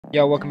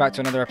Yo, welcome back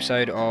to another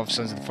episode of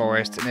Sons of the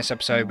Forest. In this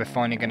episode, we're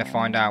finally going to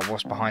find out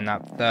what's behind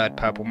that third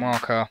purple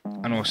marker,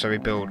 and also we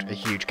build a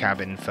huge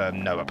cabin for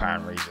no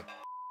apparent reason.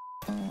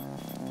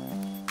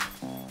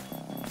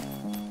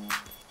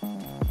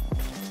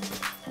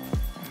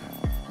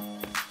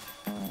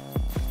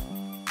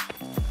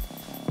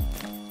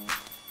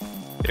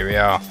 Here we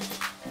are.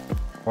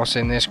 What's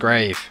in this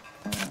grave?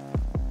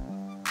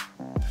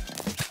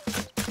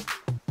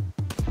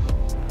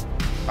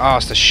 Ah,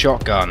 it's the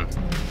shotgun.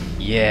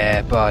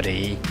 Yeah,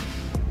 buddy.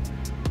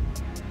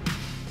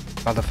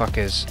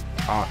 Motherfuckers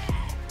are...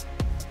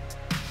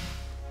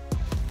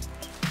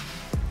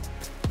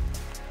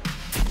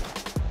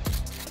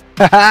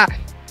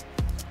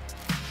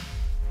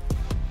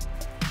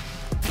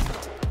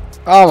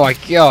 Oh my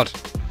god.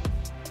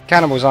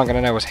 Cannibals aren't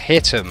going to know what's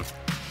hit them.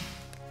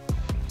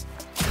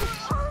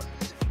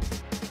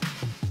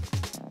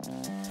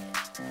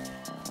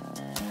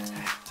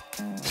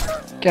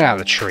 Get out of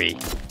the tree,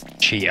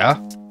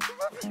 cheater.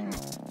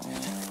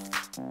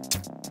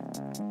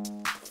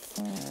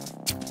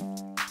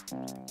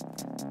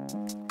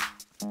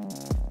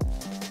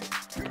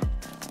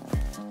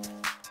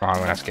 Oh, I'm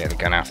gonna have to get the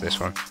gun out for this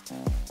one.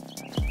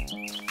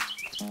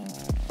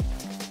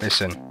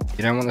 Listen,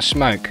 you don't want the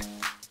smoke?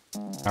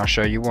 I'll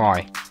show you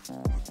why.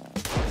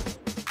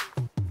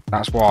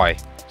 That's why.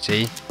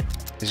 See?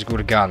 This is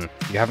called a gun.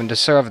 You haven't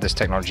discovered this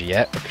technology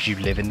yet because you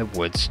live in the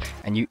woods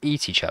and you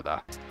eat each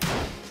other.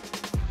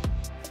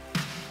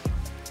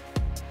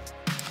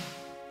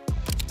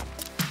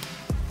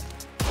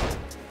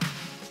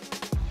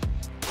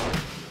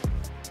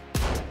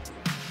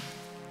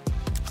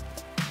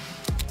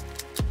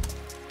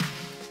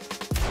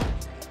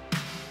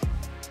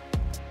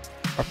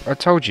 I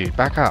told you,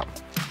 back up.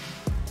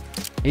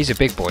 He's a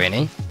big boy, isn't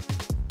he?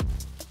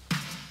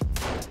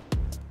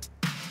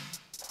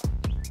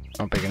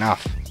 Not big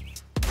enough.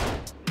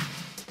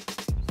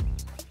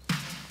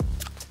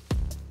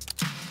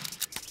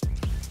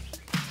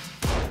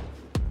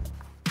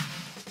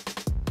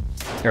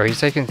 Yo, he's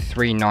taken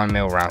 3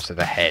 9mm rounds to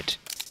the head.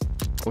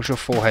 What's your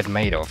forehead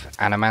made of?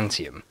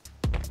 Adamantium.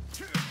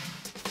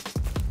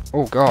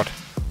 Oh god.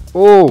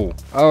 Oh!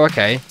 Oh,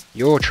 okay.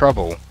 You're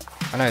trouble.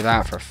 I know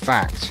that for a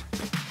fact.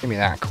 Give me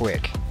that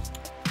quick.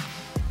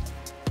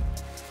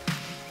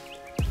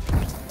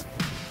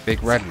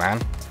 Big red man.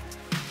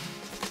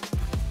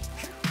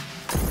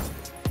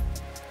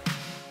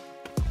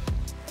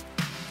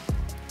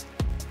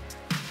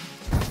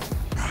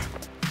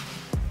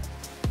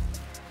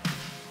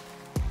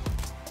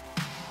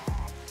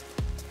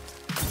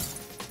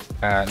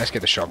 Let's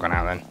get the shotgun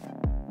out then.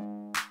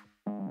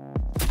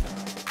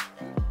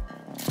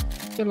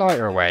 Get your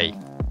lighter away.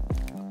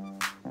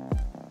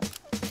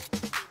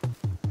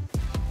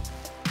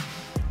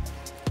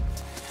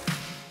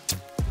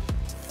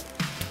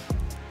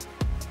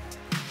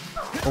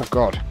 Oh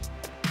god.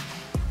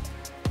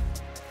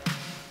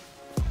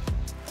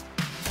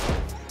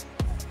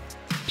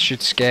 This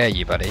should scare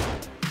you, buddy.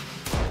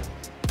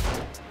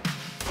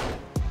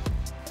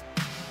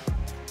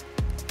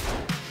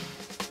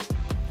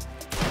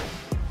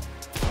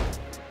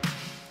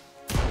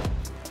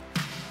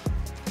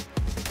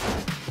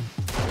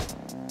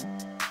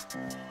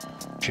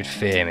 Should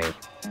fear me.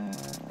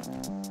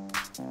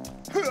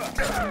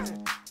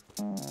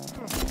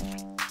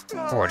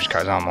 Oh, I just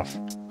cut his arm off.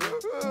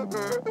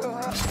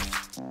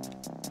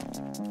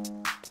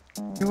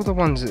 You're the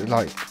ones that,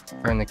 like,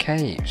 are in the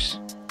caves.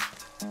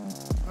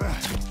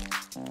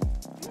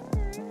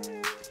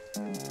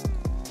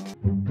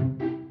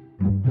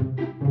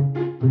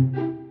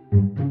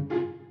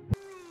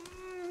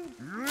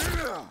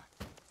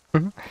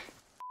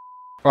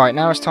 Right,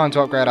 now it's time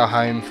to upgrade our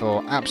home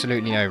for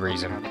absolutely no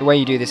reason. The way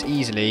you do this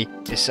easily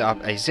is set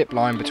up a zip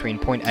line between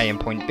point A and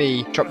point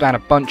B, chop down a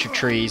bunch of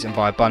trees, and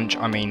by a bunch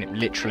I mean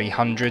literally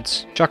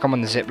hundreds, chuck them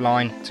on the zip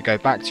line to go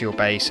back to your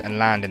base and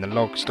land in the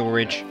log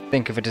storage.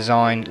 Think of a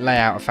design, lay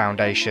out a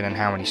foundation and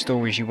how many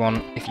stories you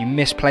want. If you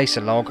misplace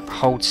a log,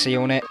 hold C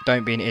on it.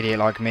 Don't be an idiot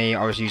like me.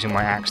 I was using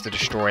my axe to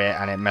destroy it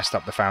and it messed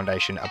up the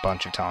foundation a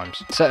bunch of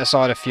times. Set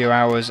aside a few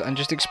hours and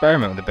just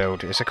experiment with the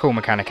build. It's a cool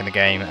mechanic in the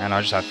game and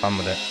I just had fun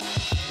with it.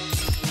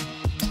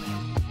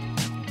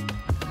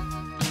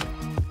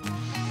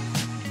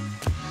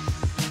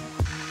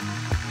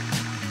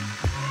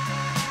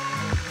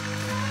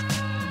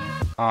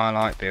 I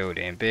like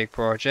building big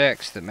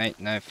projects that make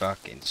no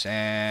fucking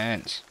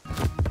sense.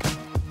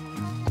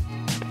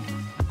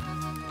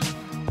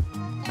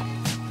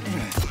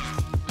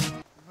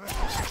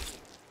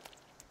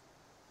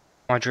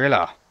 My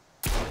driller.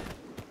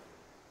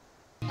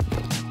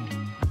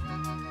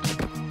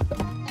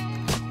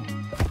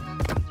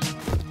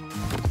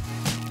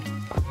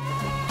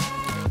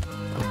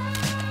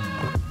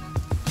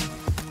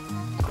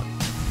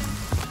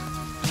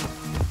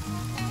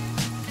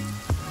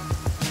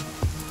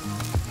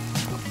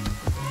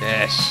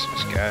 Yes,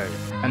 let's go.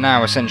 And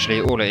now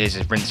essentially all it is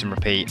rinse and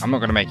repeat. I'm not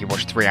going to make you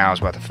watch 3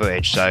 hours worth of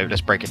footage, so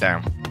let's break it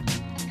down.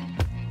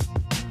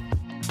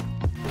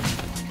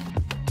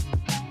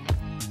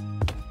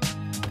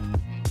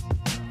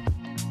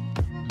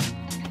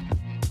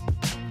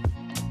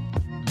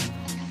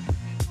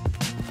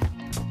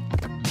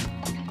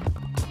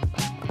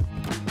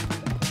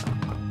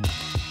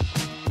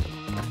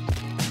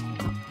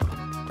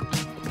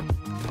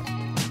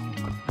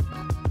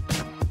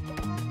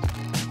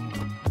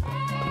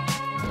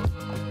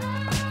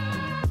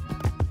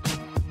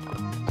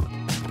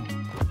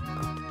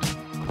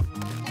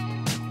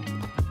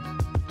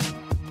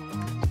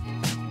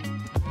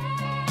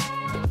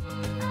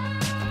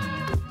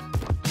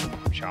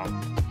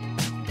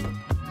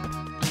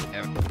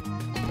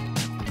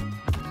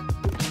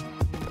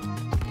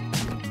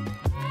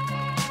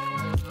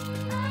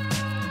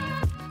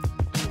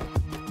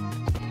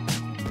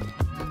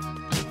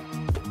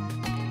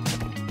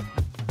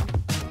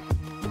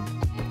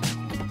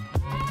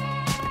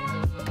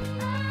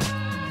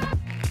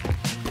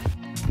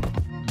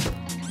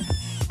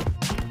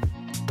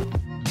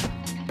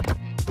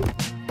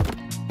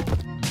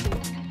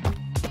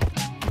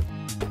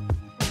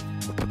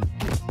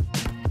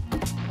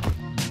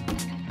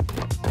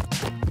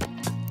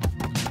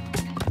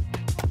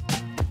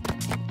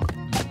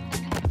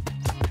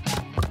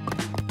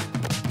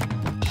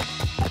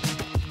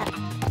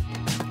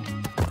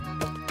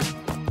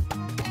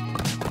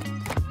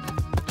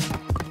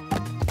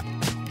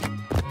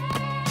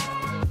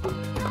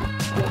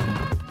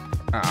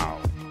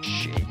 Oh,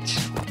 shit.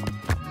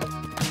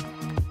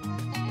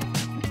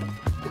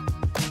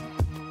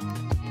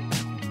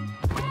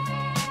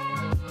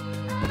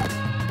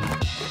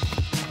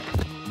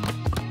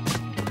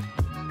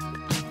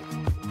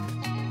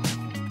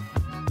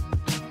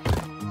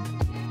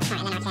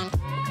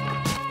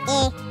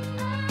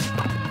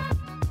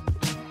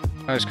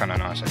 That was kind of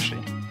nice,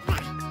 actually.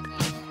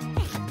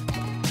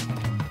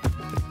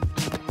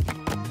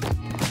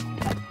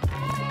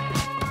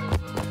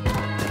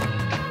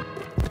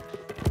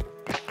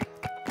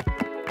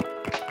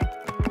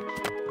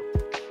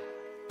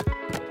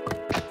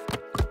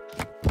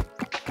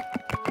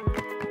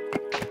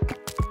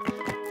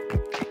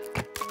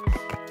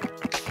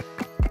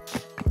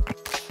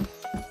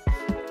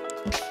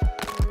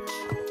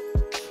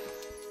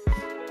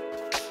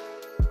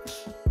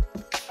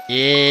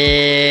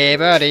 Yeah,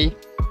 buddy.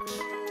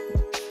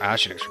 That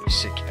actually looks really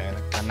sick, you know,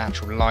 that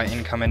natural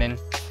lighting coming in.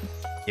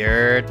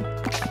 Yerd.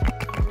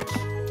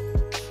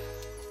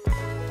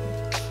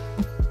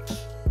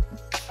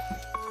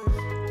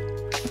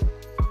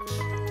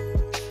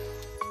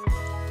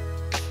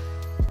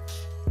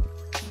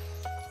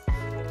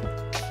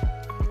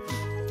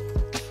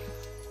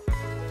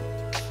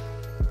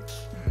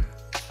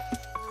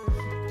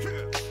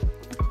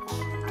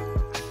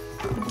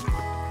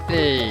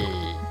 Hey.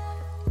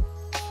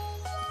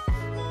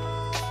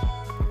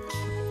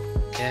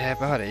 Yeah,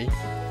 buddy.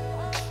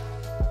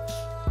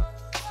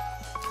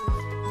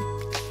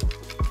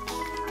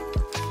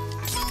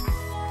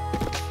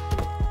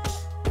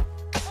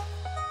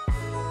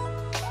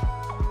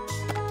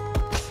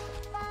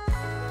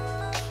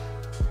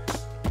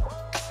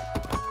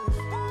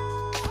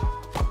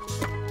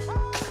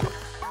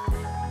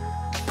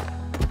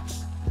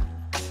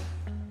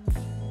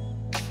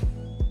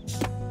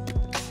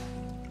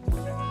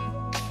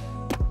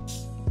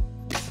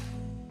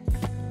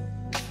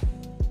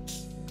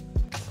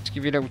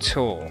 Give you a little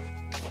tour.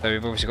 So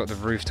we've obviously got the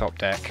rooftop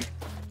deck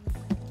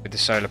with the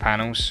solar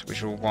panels,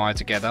 which are all wired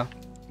together.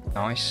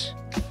 Nice.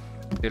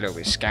 Do a little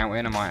bit of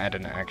scouting. I might add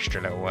an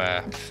extra little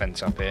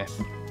fence up here.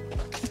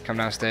 Come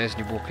downstairs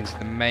and you walk into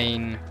the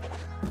main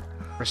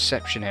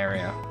reception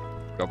area.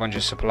 Got a bunch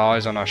of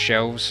supplies on our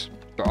shelves.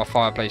 Got our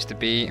fireplace to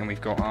be, and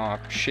we've got our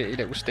shitty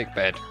little stick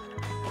bed.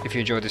 If you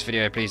enjoyed this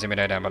video, please let me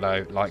know down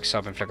below. Like,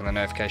 sub, and flick on the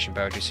notification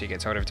bell just so you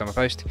get told every time I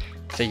post.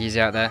 Take it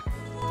easy out there.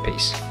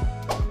 Peace.